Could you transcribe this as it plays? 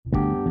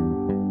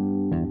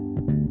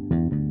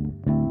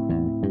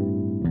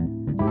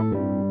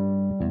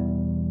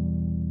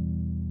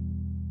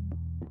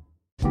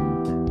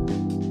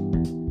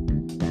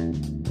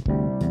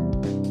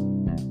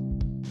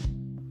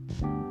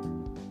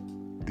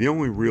The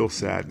only real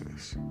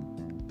sadness,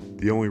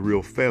 the only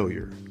real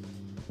failure,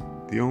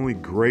 the only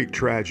great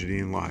tragedy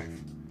in life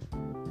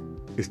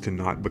is to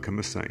not become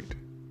a saint.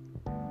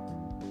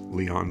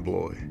 Leon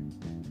Bloy.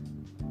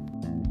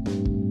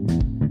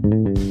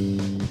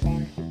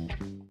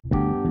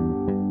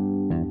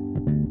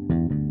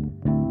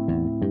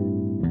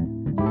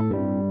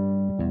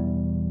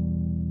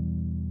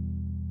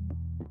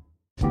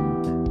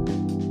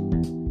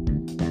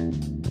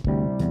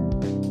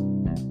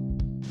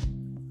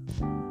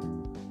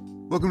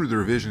 Welcome to the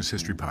Revisionist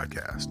History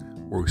Podcast,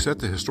 where we set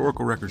the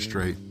historical record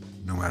straight,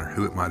 no matter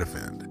who it might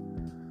offend.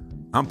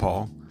 I'm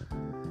Paul,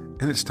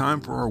 and it's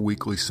time for our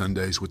weekly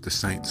Sundays with the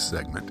Saints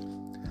segment.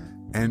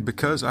 And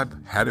because I've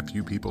had a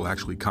few people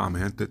actually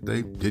comment that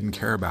they didn't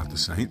care about the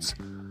Saints,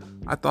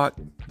 I thought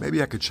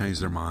maybe I could change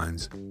their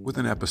minds with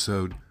an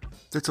episode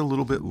that's a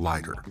little bit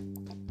lighter.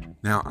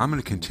 Now, I'm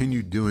going to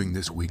continue doing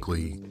this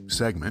weekly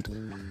segment,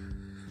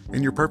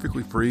 and you're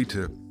perfectly free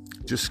to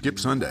just skip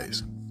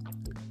Sundays.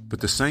 But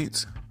the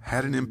Saints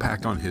had an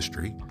impact on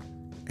history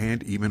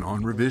and even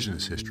on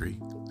revisionist history,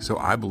 so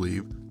I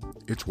believe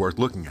it's worth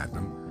looking at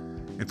them.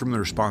 And from the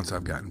response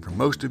I've gotten from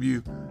most of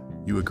you,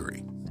 you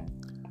agree.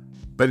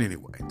 But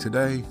anyway,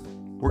 today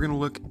we're going to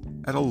look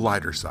at a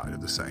lighter side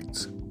of the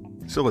Saints.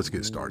 So let's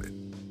get started.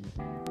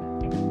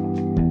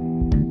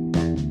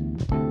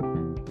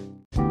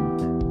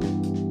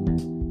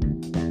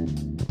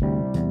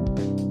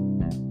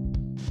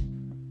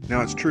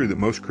 Now, it's true that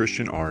most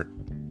Christian art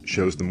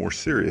shows the more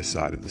serious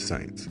side of the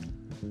saints.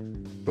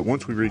 But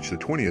once we reach the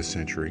 20th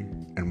century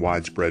and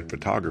widespread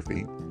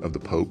photography of the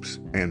popes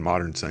and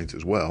modern saints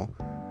as well,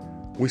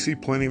 we see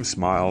plenty of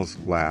smiles,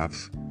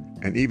 laughs,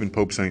 and even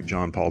Pope St.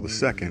 John Paul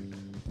II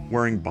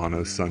wearing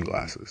Bono's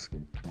sunglasses.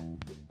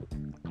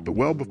 But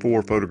well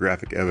before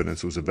photographic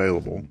evidence was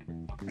available,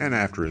 and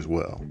after as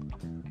well,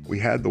 we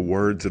had the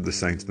words of the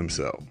saints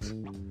themselves.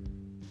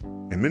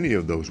 And many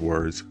of those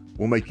words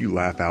will make you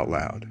laugh out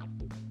loud.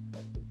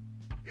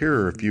 Here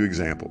are a few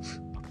examples,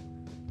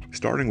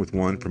 starting with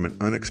one from an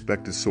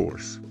unexpected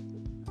source,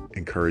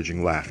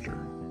 encouraging laughter.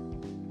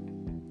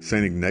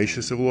 St.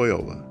 Ignatius of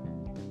Loyola,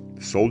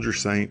 the soldier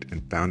saint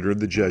and founder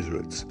of the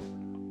Jesuits,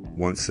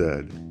 once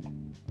said,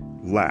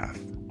 "Laugh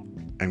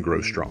and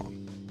grow strong."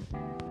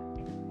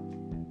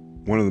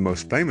 One of the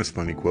most famous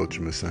funny quotes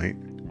from a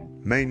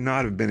saint may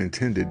not have been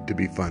intended to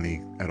be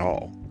funny at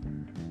all.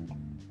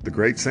 The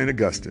great St.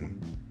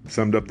 Augustine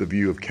summed up the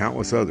view of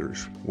countless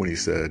others when he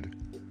said,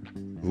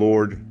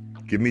 "Lord,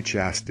 give me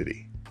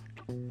chastity,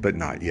 but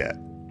not yet."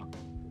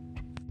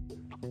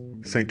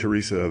 St.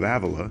 Teresa of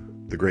Avila,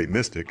 the great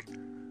mystic,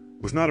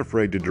 was not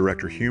afraid to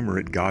direct her humor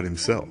at God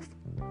himself.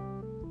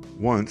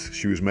 Once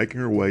she was making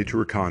her way to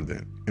her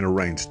convent in a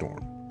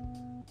rainstorm,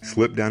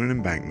 slipped down an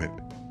embankment,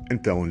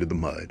 and fell into the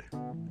mud.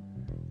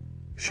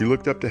 She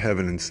looked up to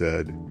heaven and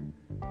said,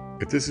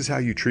 "If this is how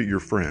you treat your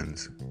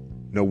friends,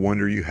 no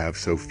wonder you have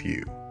so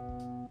few."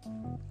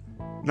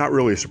 Not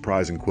really a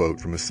surprising quote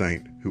from a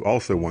saint who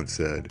also once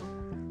said,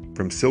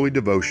 "From silly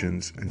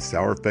devotions and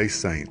sour-faced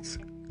saints,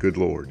 good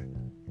Lord,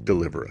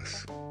 deliver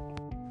us."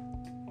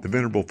 The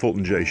Venerable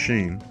Fulton J.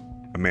 Sheen,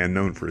 a man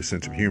known for his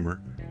sense of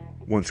humor,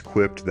 once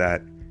quipped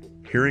that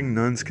hearing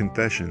nuns'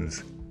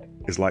 confessions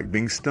is like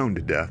being stoned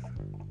to death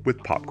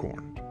with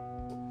popcorn.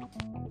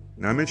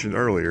 Now, I mentioned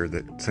earlier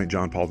that St.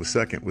 John Paul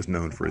II was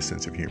known for his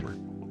sense of humor.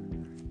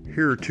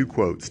 Here are two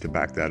quotes to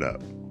back that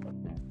up.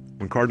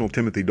 When Cardinal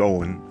Timothy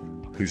Dolan,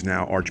 who's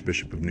now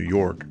Archbishop of New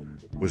York,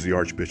 was the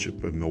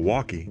Archbishop of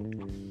Milwaukee,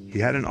 he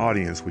had an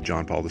audience with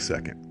John Paul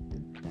II.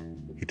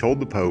 He told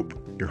the Pope,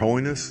 "Your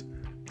Holiness,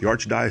 the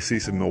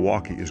Archdiocese of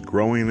Milwaukee is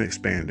growing and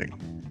expanding."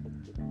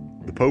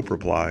 The Pope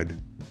replied,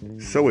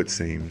 "So it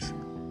seems,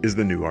 is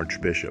the new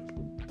Archbishop."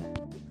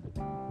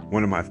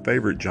 One of my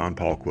favorite John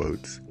Paul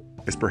quotes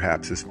is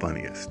perhaps his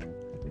funniest.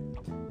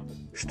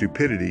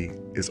 "Stupidity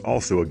is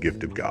also a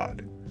gift of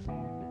God,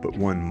 but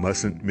one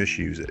mustn't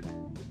misuse it."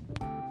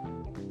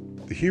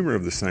 The humor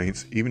of the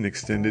saints even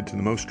extended to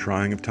the most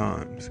trying of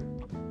times.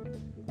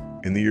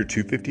 In the year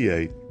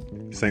 258,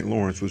 St.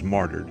 Lawrence was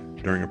martyred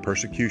during a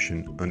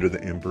persecution under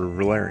the Emperor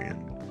Valerian.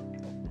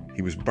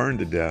 He was burned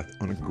to death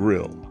on a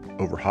grill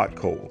over hot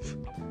coals,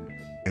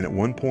 and at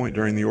one point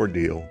during the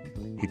ordeal,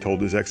 he told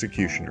his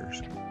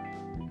executioners,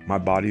 "My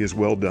body is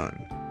well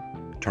done.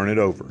 Turn it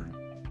over.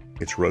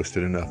 It's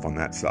roasted enough on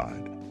that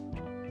side."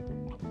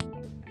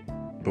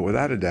 But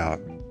without a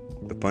doubt,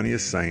 the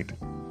funniest saint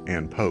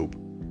and pope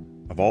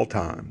of all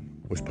time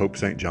was Pope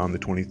St. John the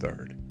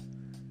 23rd.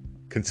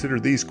 Consider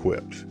these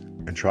quips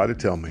and try to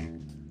tell me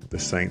the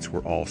saints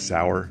were all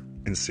sour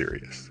and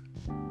serious.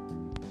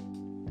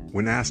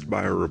 When asked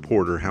by a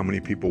reporter how many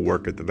people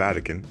work at the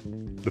Vatican,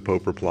 the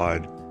Pope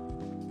replied,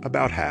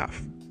 "About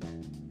half."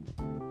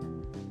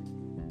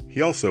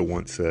 He also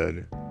once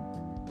said,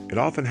 "It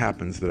often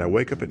happens that I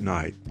wake up at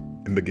night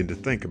and begin to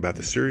think about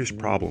the serious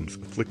problems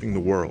afflicting the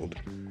world,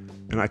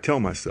 and I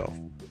tell myself,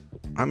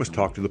 I must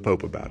talk to the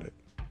Pope about it.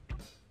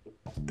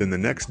 Then the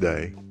next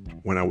day,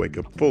 when I wake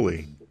up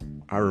fully,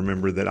 I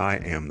remember that I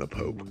am the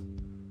Pope."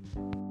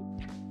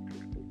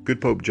 Good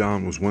Pope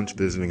John was once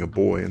visiting a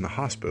boy in the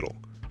hospital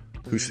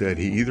who said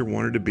he either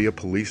wanted to be a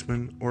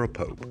policeman or a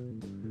pope.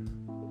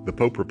 The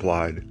Pope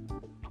replied,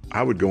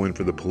 "I would go in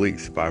for the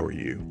police if I were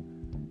you.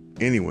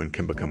 Anyone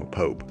can become a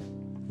pope.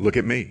 Look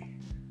at me."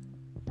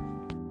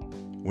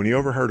 When he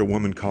overheard a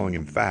woman calling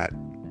him fat,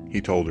 he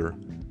told her,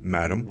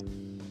 "Madam,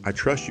 I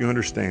trust you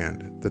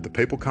understand that the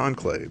papal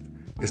conclave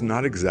is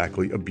not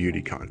exactly a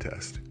beauty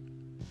contest."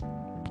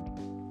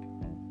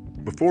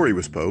 Before he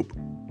was pope,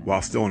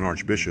 while still an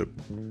archbishop,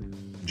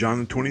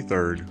 John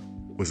XXIII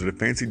was at a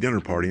fancy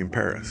dinner party in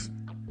Paris.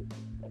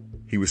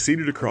 He was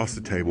seated across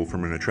the table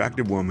from an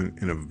attractive woman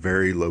in a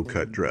very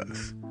low-cut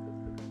dress.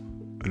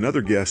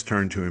 Another guest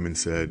turned to him and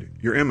said,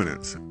 "Your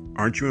Eminence,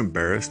 aren't you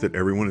embarrassed that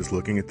everyone is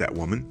looking at that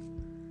woman?"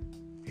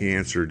 He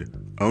answered,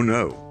 "Oh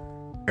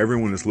no,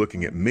 everyone is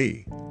looking at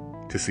me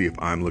to see if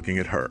I'm looking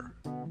at her."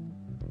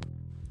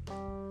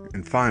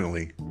 And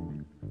finally,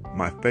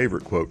 my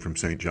favorite quote from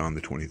St. John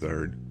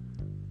XXIII,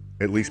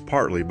 at least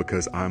partly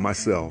because I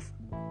myself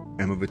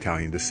am of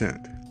Italian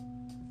descent,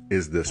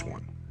 is this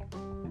one.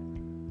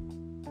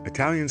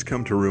 Italians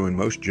come to ruin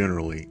most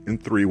generally in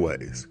 3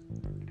 ways: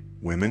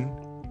 women,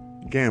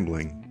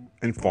 gambling,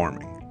 and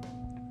farming.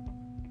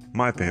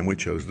 My family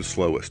chose the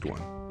slowest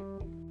one.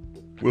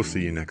 We'll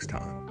see you next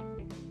time.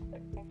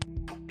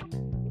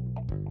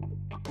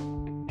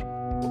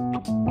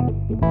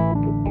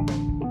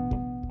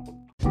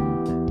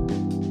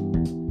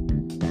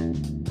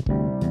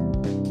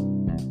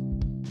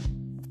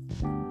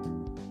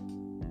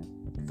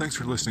 Thanks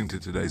for listening to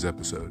today's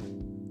episode.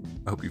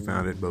 I hope you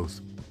found it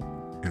both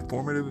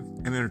informative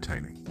and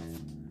entertaining.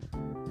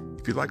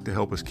 If you'd like to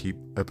help us keep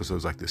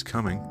episodes like this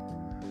coming,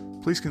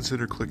 please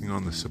consider clicking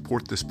on the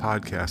Support This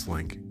Podcast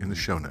link in the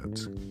show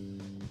notes.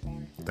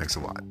 Thanks a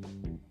lot.